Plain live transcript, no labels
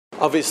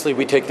Obviously,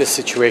 we take this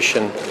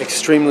situation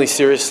extremely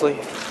seriously.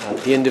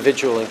 The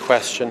individual in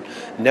question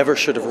never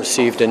should have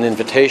received an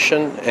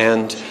invitation,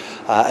 and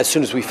as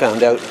soon as we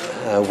found out,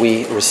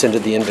 we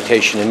rescinded the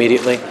invitation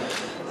immediately.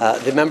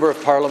 The Member of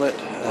Parliament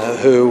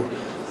who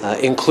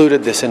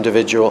included this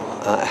individual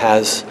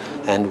has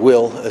and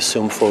will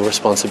assume full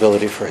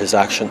responsibility for his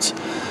actions.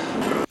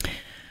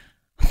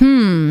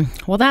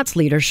 Well, that's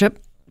leadership.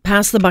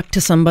 Pass the buck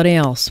to somebody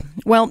else.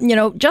 Well,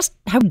 just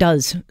how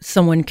does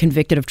someone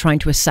convicted of trying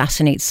to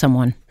assassinate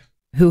someone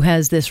who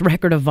has this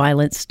record of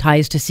violence,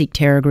 ties to Sikh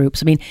terror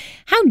groups,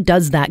 how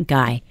does that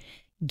guy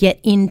get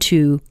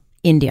into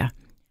India?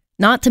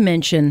 Not to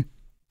mention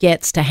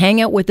gets to hang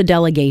out with the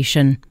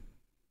delegation,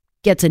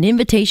 gets an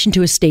invitation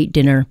to a state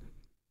dinner,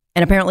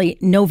 and apparently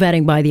no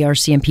vetting by the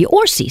RCMP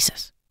or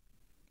CSIS.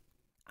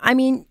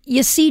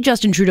 You see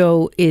Justin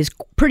Trudeau is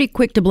pretty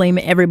quick to blame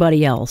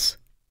everybody else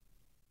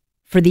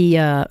for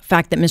the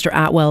fact that Mr.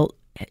 Atwell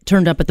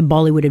turned up at the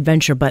Bollywood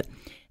Adventure, but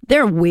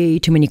there are way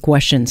too many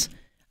questions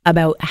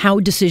about how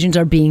decisions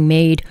are being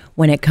made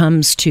when it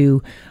comes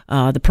to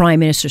the Prime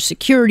Minister's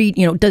security.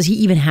 Does he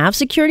even have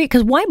security?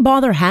 Because why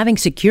bother having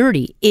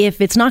security if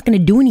it's not going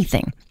to do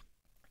anything?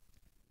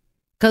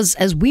 Because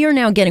as we are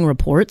now getting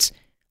reports,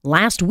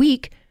 last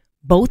week,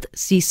 both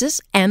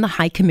CSIS and the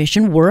High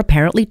Commission were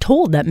apparently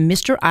told that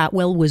Mr.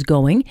 Atwell was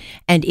going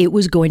and it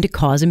was going to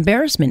cause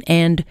embarrassment.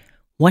 And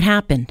what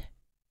happened?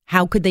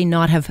 How could they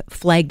not have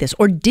flagged this?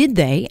 Or did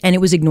they? And it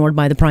was ignored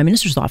by the Prime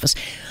Minister's office.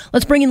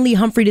 Let's bring in Lee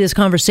Humphrey to this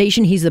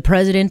conversation. He's the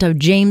president of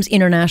James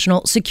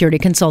International Security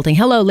Consulting.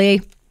 Hello,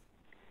 Lee.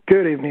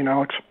 Good evening,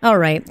 Alex. All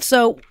right.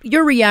 So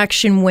your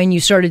reaction when you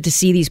started to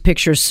see these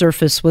pictures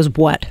surface was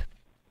what?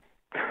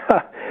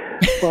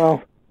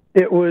 Well,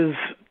 it was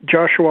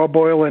Joshua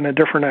Boyle in a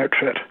different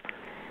outfit.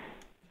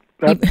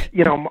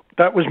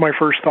 That was my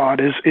first thought,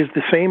 is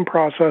the same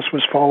process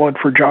was followed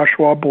for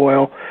Joshua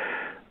Boyle,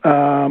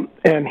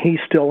 and he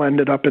still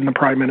ended up in the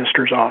Prime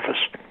Minister's office.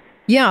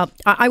 Yeah,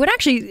 I would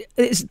actually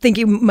think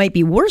it might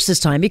be worse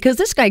this time because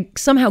this guy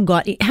somehow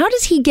how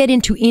does he get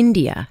into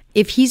India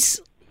if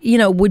he's,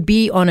 would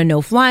be on a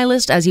no-fly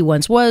list as he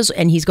once was,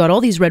 and he's got all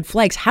these red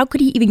flags? How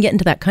could he even get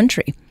into that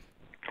country?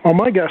 Well,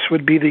 my guess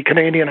would be the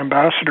Canadian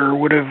ambassador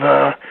would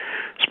have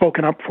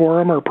spoken up for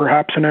him, or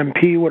perhaps an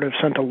MP would have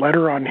sent a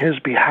letter on his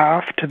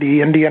behalf to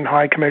the Indian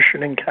High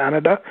Commission in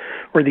Canada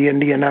or the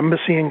Indian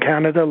Embassy in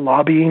Canada,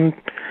 lobbying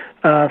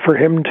for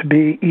him to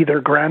be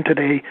either granted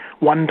a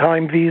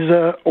one-time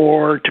visa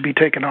or to be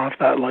taken off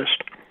that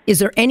list. Is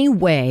there any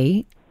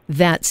way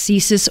that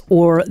CSIS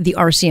or the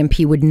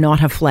RCMP would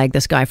not have flagged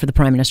this guy for the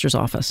Prime Minister's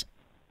office?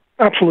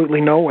 Absolutely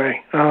no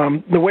way.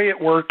 The way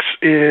it works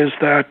is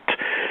that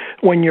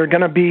when you're going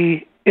to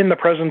be in the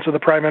presence of the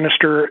Prime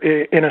Minister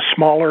in a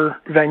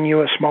smaller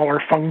venue, a smaller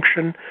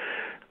function,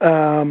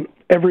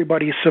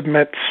 everybody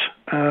submits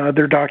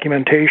their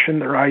documentation,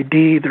 their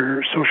ID,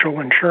 their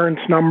social insurance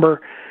number,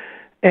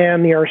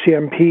 and the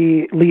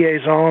RCMP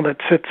liaison that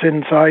sits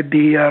inside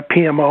the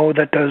PMO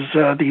that does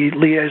the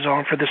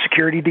liaison for the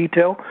security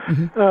detail,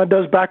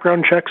 does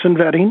background checks and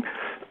vetting,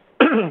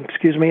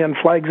 and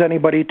flags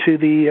anybody to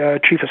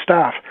the Chief of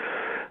Staff.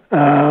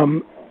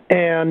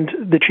 And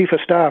the Chief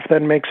of Staff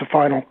then makes a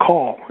final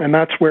call, and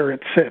that's where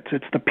it sits.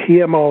 It's the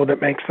PMO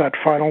that makes that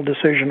final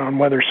decision on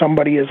whether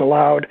somebody is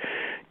allowed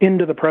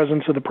into the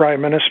presence of the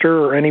Prime Minister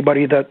or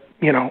anybody that,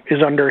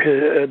 is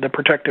under the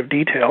protective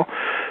detail,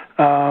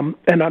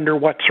 and under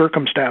what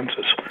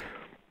circumstances.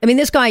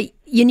 This guy,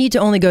 you need to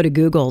only go to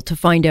Google to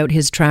find out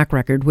his track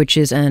record, which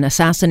is an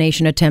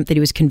assassination attempt that he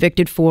was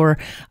convicted for,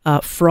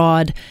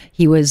 fraud.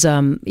 He was,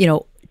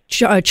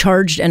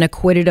 charged and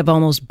acquitted of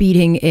almost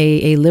beating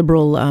a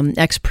Liberal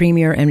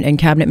ex-premier and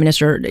cabinet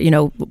minister,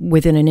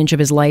 within an inch of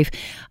his life.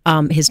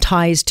 His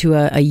ties to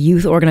a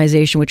youth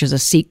organization, which is a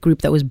Sikh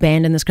group that was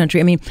banned in this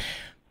country.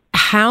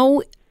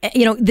 How,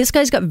 this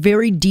guy's got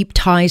very deep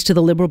ties to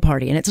the Liberal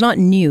Party, and it's not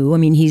new.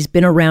 He's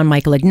been around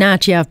Michael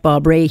Ignatieff,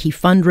 Bob Rae. He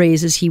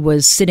fundraises. He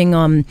was sitting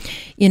on,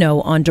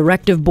 on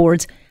directive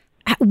boards.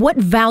 What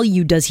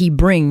value does he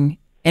bring,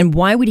 and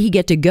why would he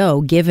get to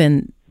go,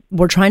 given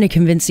we're trying to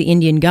convince the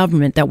Indian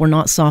government that we're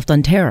not soft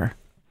on terror?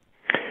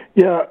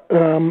 Yeah,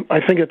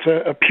 I think it's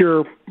a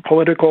pure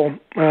political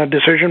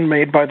decision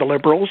made by the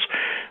Liberals,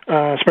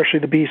 especially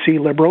the BC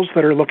Liberals,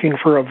 that are looking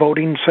for a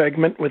voting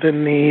segment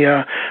within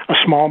a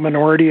small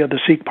minority of the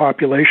Sikh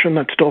population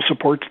that still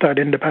supports that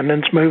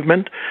independence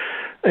movement.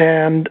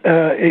 And,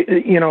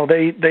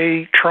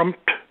 they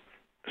trumped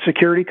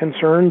security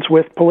concerns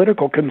with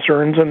political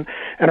concerns, and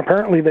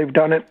apparently they've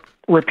done it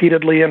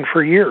repeatedly and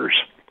for years.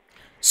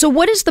 So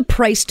what is the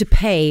price to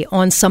pay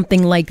on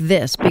something like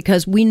this?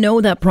 Because we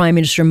know that Prime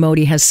Minister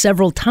Modi has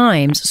several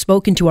times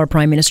spoken to our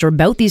Prime Minister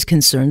about these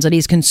concerns, that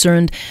he's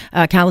concerned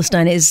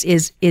Khalistan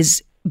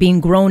is being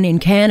grown in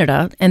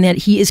Canada, and that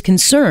he is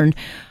concerned.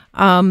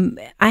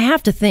 I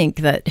have to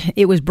think that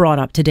it was brought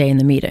up today in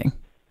the meeting.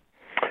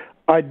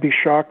 I'd be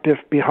shocked if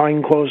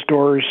behind closed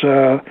doors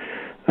Prime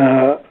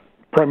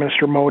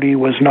Minister Modi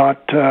was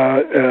not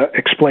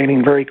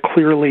explaining very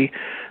clearly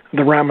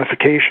the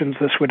ramifications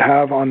this would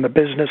have on the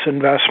business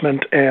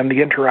investment and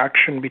the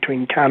interaction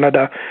between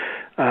Canada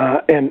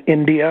and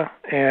India.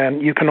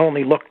 And you can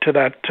only look to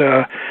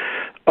that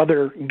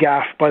other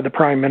gaffe by the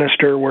Prime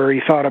Minister where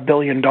he thought $1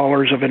 billion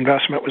of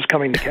investment was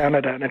coming to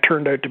Canada, and it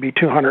turned out to be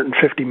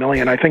 $250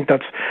 million. I think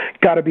that's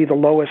got to be the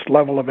lowest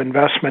level of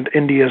investment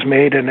India's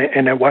made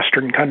in a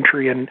Western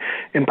country in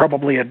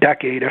probably a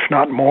decade, if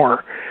not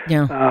more.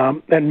 Yeah.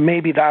 And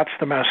maybe that's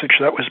the message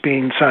that was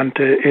being sent,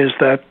 is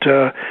that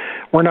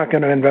we're not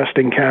going to invest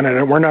in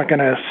Canada. We're not going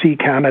to see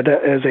Canada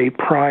as a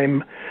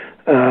prime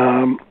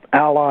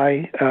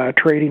ally,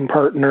 trading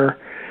partner,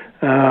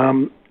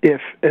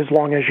 as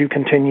long as you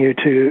continue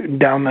to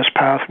down this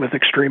path with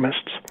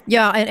extremists.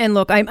 Yeah, and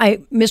look,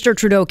 Mr.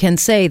 Trudeau can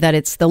say that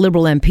it's the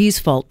Liberal MP's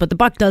fault, but the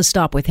buck does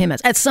stop with him.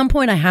 At some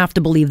point, I have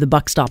to believe the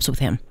buck stops with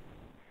him.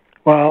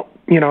 Well,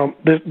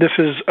 this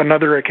is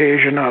another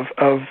occasion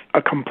of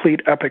a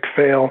complete epic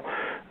fail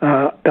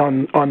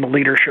on the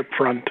leadership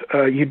front.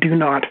 You do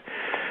not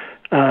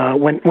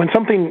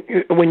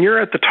when you're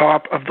at the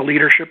top of the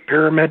leadership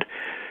pyramid,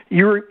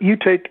 you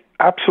take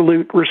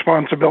absolute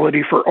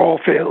responsibility for all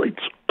failings.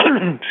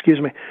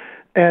 Excuse me.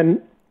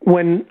 And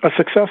when a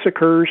success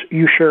occurs,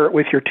 you share it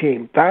with your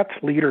team. That's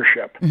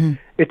leadership. Mm-hmm.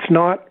 It's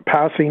not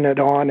passing it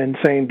on and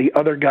saying the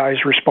other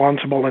guy's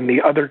responsible and the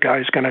other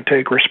guy's going to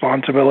take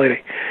responsibility.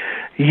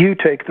 You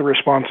take the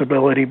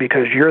responsibility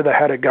because you're the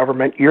head of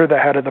government, you're the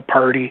head of the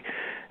party,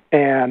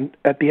 and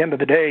at the end of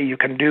the day, you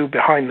can do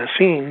behind the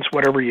scenes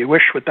whatever you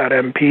wish with that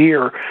MP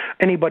or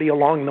anybody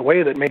along the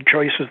way that made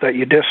choices that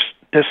you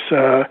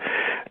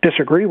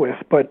disagree with.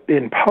 But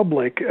in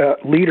public,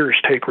 leaders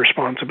take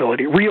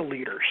responsibility. Real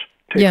leaders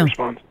take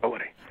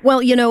responsibility. Well,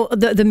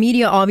 the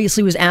media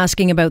obviously was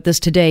asking about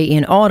this today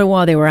in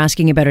Ottawa. They were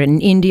asking about it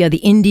in India. The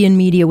Indian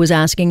media was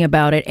asking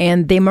about it.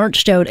 And they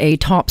marched out a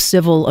top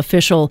civil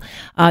official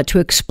to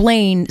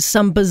explain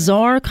some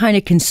bizarre kind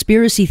of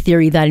conspiracy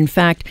theory that, in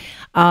fact,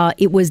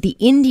 it was the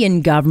Indian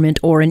government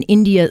or an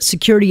India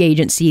security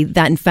agency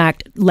that, in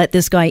fact, let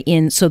this guy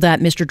in so that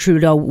Mr.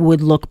 Trudeau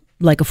would look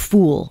like a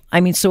fool.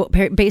 I mean, so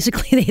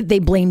basically they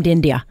blamed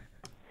India.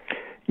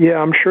 Yeah,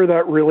 I'm sure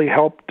that really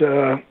helped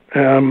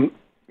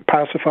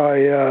pacify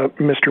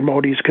Mr.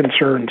 Modi's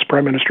concerns,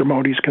 Prime Minister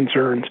Modi's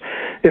concerns.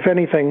 If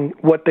anything,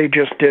 what they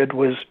just did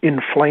was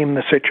inflame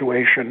the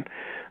situation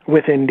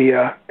with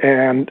India,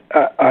 and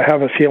I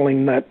have a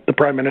feeling that the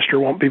Prime Minister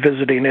won't be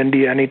visiting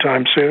India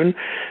anytime soon,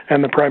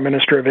 and the Prime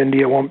Minister of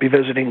India won't be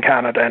visiting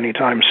Canada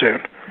anytime soon.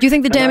 Do you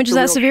think the damage is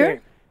that severe?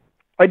 Shame.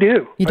 I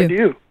do. You do? I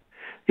do.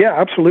 Yeah,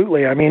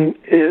 absolutely. I mean,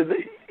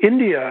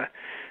 India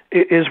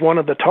is one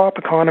of the top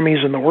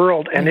economies in the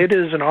world, and it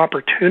is an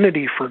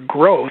opportunity for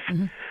growth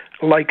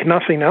like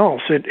nothing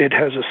else. It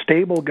has a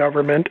stable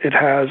government. It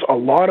has a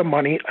lot of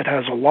money. It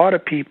has a lot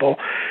of people.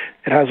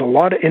 It has a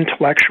lot of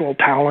intellectual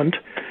talent.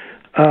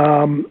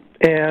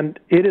 And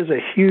it is a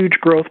huge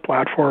growth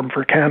platform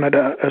for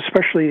Canada,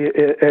 especially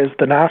as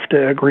the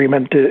NAFTA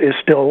agreement is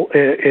still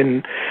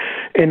in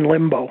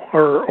limbo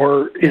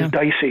or is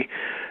dicey.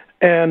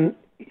 And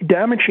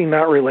damaging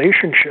that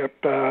relationship,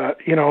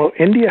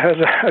 India has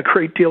a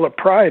great deal of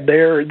pride. They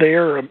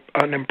are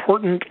an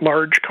important,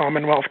 large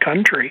Commonwealth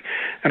country,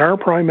 and our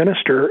Prime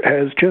Minister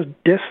has just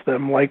dissed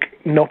them like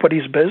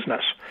nobody's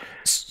business.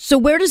 So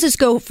where does this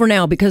go for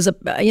now? Because,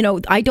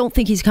 I don't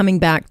think he's coming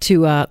back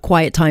to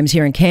quiet times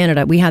here in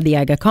Canada. We had the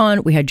Aga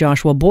Khan, we had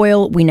Joshua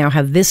Boyle, we now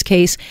have this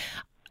case.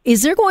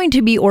 Is there going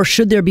to be, or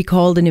should there be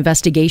called an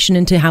investigation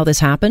into how this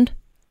happened?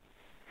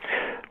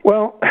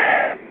 Well,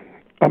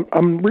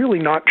 I'm really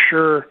not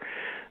sure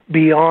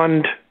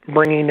beyond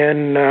bringing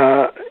in,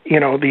 the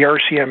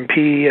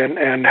RCMP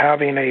and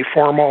having a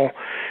formal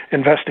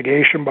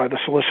investigation by the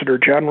Solicitor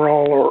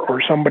General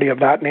or somebody of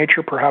that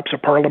nature, perhaps a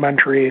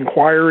parliamentary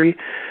inquiry.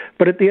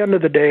 But at the end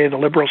of the day, the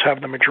Liberals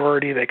have the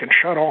majority. They can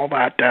shut all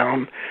that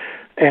down,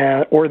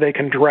 or they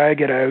can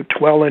drag it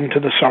out well into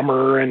the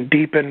summer and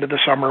deep into the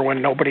summer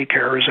when nobody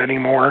cares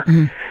anymore.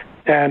 Mm-hmm.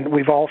 And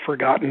we've all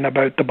forgotten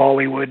about the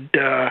Bollywood,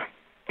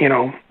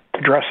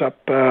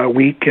 dress-up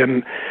week.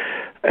 And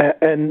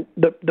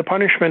the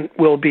punishment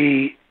will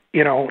be,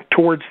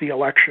 towards the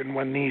election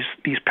when these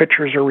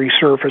pictures are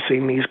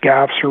resurfacing, these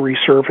gaffes are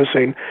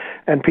resurfacing,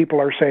 and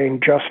people are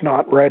saying, just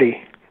not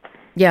ready.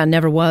 Yeah,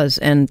 never was.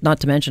 And not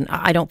to mention,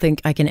 I don't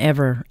think I can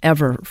ever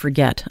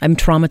forget. I'm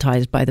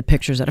traumatized by the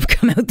pictures that have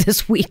come out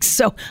this week,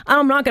 so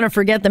I'm not going to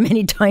forget them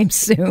anytime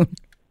soon.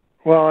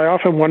 Well, I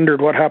often wondered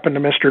what happened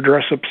to Mr.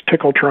 Dressup's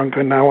tickle trunk,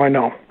 and now I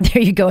know.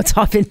 There you go. It's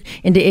off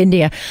into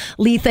India.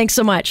 Lee, thanks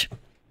so much.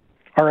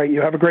 All right.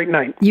 You have a great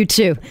night. You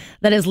too.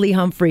 That is Lee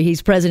Humphrey.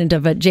 He's president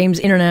of James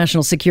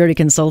International Security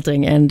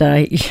Consulting, and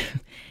I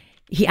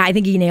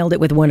think he nailed it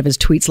with one of his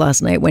tweets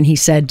last night when he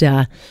said,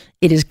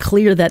 it is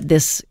clear that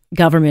this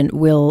government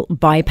will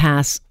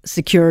bypass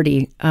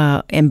security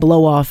and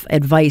blow off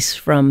advice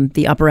from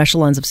the upper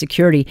echelons of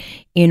security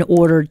in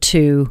order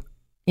to,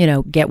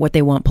 get what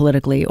they want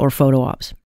politically or photo ops.